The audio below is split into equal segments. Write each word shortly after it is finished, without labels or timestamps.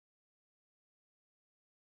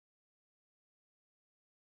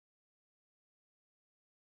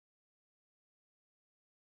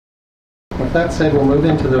with that said, we'll move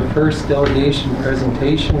into the first delegation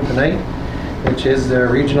presentation tonight, which is the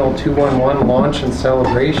Regional 211 launch and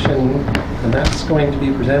celebration, and that's going to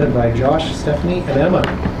be presented by Josh, Stephanie, and Emma.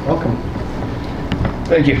 Welcome.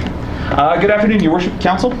 Thank you. Good afternoon, Your Worship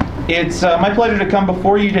Council. It's my pleasure to come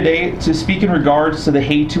before you today to speak in regards to the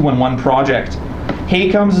Hay 211 project. Hay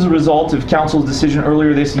comes as a result of Council's decision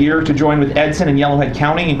earlier this year to join with Edson and Yellowhead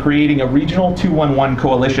County in creating a Regional 211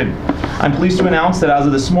 coalition. I'm pleased to announce that as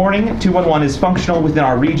of this morning, 211 is functional within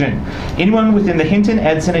our region. Anyone within the Hinton,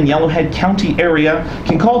 Edson, and Yellowhead County area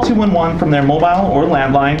can call 211 from their mobile or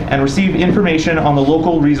landline and receive information on the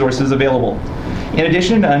local resources available. In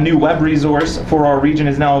addition, a new web resource for our region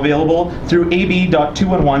is now available through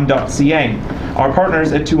ab.211.ca, our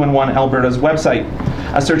partners at 211 Alberta's website.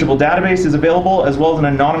 A searchable database is available as well as an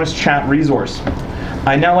anonymous chat resource.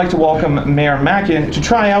 I'd now like to welcome Mayor Mackin to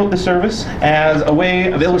try out the service as a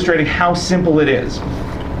way of illustrating how simple it is.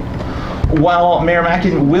 While Mayor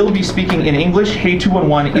Mackin will be speaking in English, Hay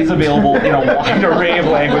 211 is available in a wide array of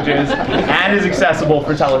languages and is accessible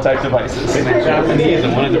for teletype devices. Japanese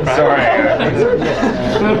and wanted to practice. Sorry.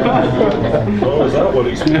 Oh, is that what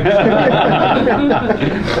he's You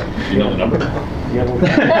know the number?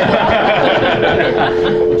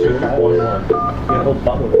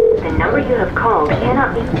 The number you have called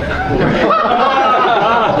cannot be...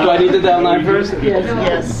 Do I need the downline first?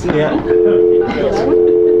 Yes. Yeah.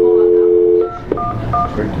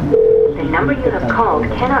 The number you have called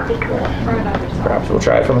cannot be connected. Perhaps we'll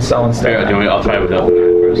try it from a cell instead. Yeah, I'll try it without the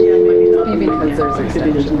line first. Maybe because there's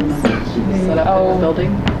extensions set up in the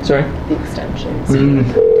building. Sorry? The extensions.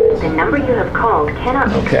 The number you have called cannot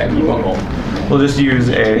be Okay. connected. We'll just use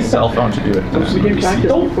a cell phone to do it. We did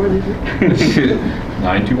practice before they did.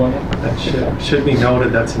 9211? That should be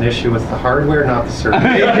noted, that's an issue with the hardware, not the service.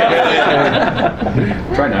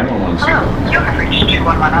 Try 911. Hello, you have reached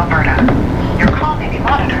 211 Alberta. Your call may be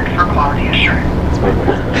monitored for quality assurance. For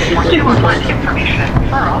 211 information and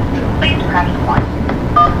referral, please press 1.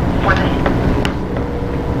 For the...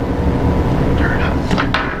 Turn it up.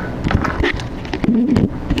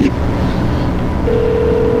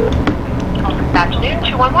 Good afternoon,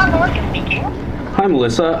 211 Morgan speaking. Hi,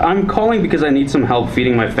 Melissa. I'm calling because I need some help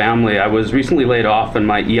feeding my family. I was recently laid off and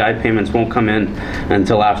my EI payments won't come in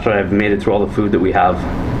until after I've made it through all the food that we have.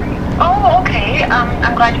 Oh, okay.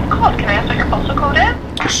 I'm glad you called. Can I ask what your postal code is?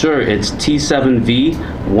 Sure, it's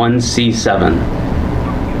T7V1C7.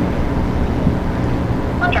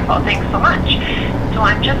 Wonderful, thanks so much. So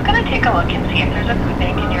I'm just going to take a look and see if there's a food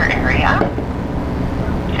bank in your area.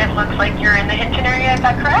 It looks like you're in the Hinton area, is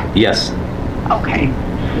that correct? Yes. Okay.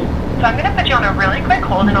 So I'm going to put you on a really quick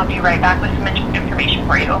hold and I'll be right back with some information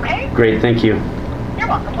for you, okay? Great, thank you. You're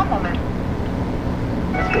welcome, one moment.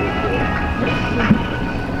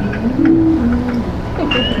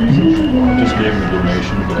 Just gave him a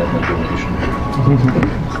donation to get my donation.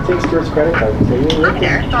 Take Stuart's credit card. Hi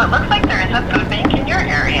there. So it looks like there is a food bank in your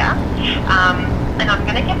area. And I'm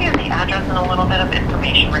going to give you the address and a little bit of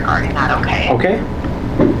information regarding that, okay? Okay.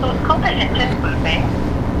 So it's called the Hinton Food Bank.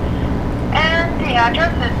 And the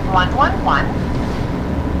address is 111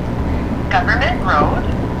 Government Road,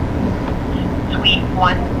 Suite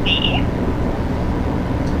 1B.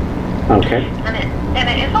 Okay. And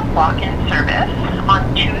it is a walk-in service on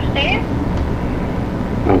Tuesdays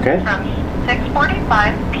Okay. from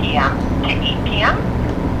 6:45 p.m. to 8 p.m.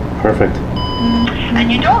 Perfect. And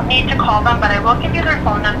you don't need to call them, but I will give you their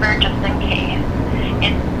phone number just in case.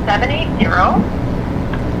 It's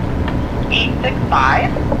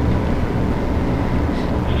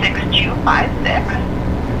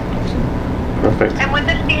 780-865-6256. Perfect. And would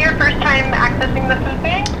this be your first time accessing the food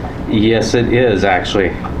bank? Yes, it is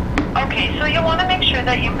actually. Okay, so you'll want to make sure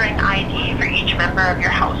that you bring ID for each member of your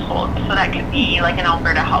household. So that could be like an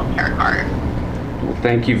Alberta healthcare card. Well,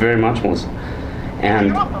 thank you very much, Melissa. And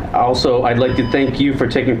You're welcome. also, I'd like to thank you for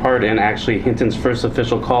taking part in actually Hinton's first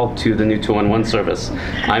official call to the new 211 service.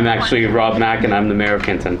 I'm actually Rob Mack, and I'm the mayor of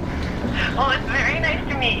Hinton. Well, it's very nice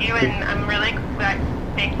to meet you, and I'm really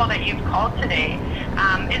thankful that you've called today.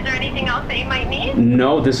 Is there anything else that you might need?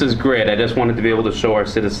 No, this is great. I just wanted to be able to show our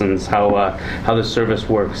citizens how the service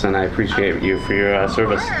works, and I appreciate you for your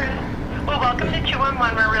service. Of course. Well, welcome to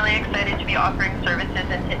 211. We're really excited to be offering services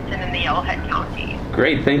in Hinton and the Yellowhead County.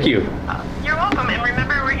 Great, thank you. You're welcome, and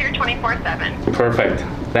remember, we're here 24/7. Perfect.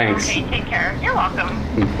 Thanks. Okay, take care. You're welcome.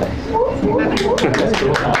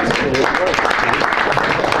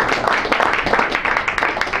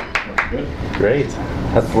 Great.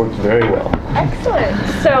 That's worked very well. Excellent.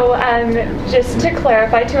 So just to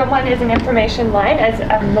clarify, 211 is an information line. As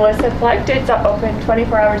Melissa flagged, it's open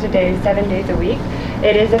 24 hours a day, 7 days a week.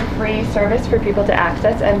 It is a free service for people to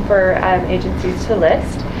access and for agencies to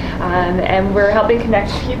list. And we're helping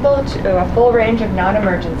connect people to a full range of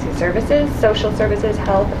non-emergency services, social services,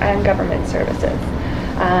 health, and government services.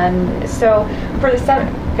 So for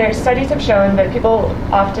their studies have shown that people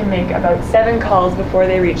often make about 7 calls before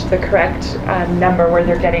they reach the correct number where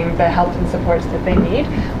they're getting the help and supports that they need,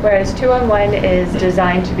 whereas 211 is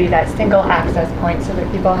designed to be that single access point so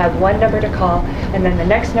that people have one number to call, and then the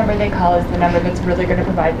next number they call is the number that's really going to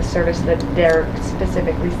provide the service that they're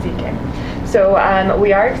specifically seeking. So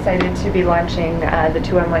we are excited to be launching the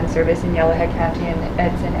 211 service in Yellowhead County and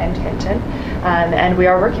Edson and Hinton. And we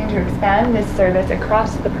are working to expand this service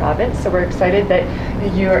across the province. So we're excited that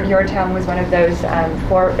your town was one of those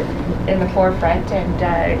in the forefront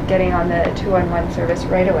and getting on the 211 service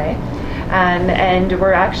right away. And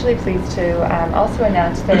we're actually pleased to also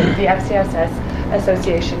announce that the FCSS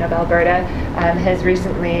Association of Alberta has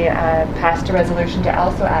recently passed a resolution to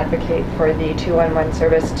also advocate for the 211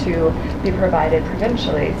 service to be provided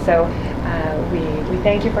provincially. So we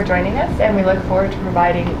thank you for joining us, and we look forward to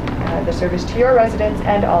providing the service to your residents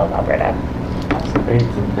and all of Alberta. Great.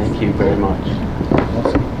 Thank you very much.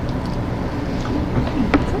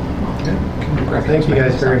 Thank you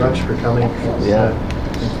guys very much for coming. It's,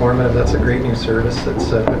 informative. That's a great new service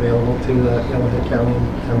that's available to Yellowhead County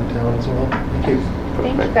and the town as well. Thank you.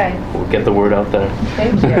 Thank you guys. We'll get the word out there.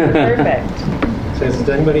 Thank you. Perfect. So does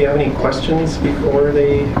anybody have any questions before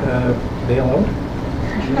they bail out?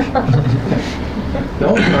 No?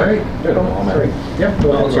 All right. Sorry. Yeah.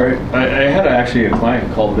 Well, sorry. I had actually a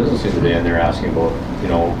client call the business the other day, and they're asking about,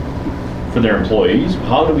 for their employees,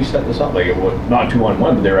 how do we set this up? Like, not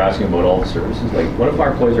 211, but they were asking about all the services. Like, what if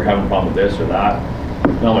our employees are having a problem with this or that?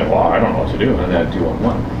 And I'm like, well, I don't know what to do. And then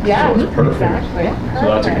 211. Yeah, so it's perfect. exactly. So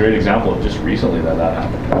that's a great example of just recently that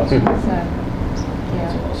happened to us. Awesome. That's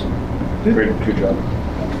Yeah. awesome. Great job.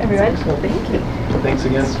 Everyone, thank you. Thanks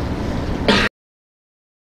again.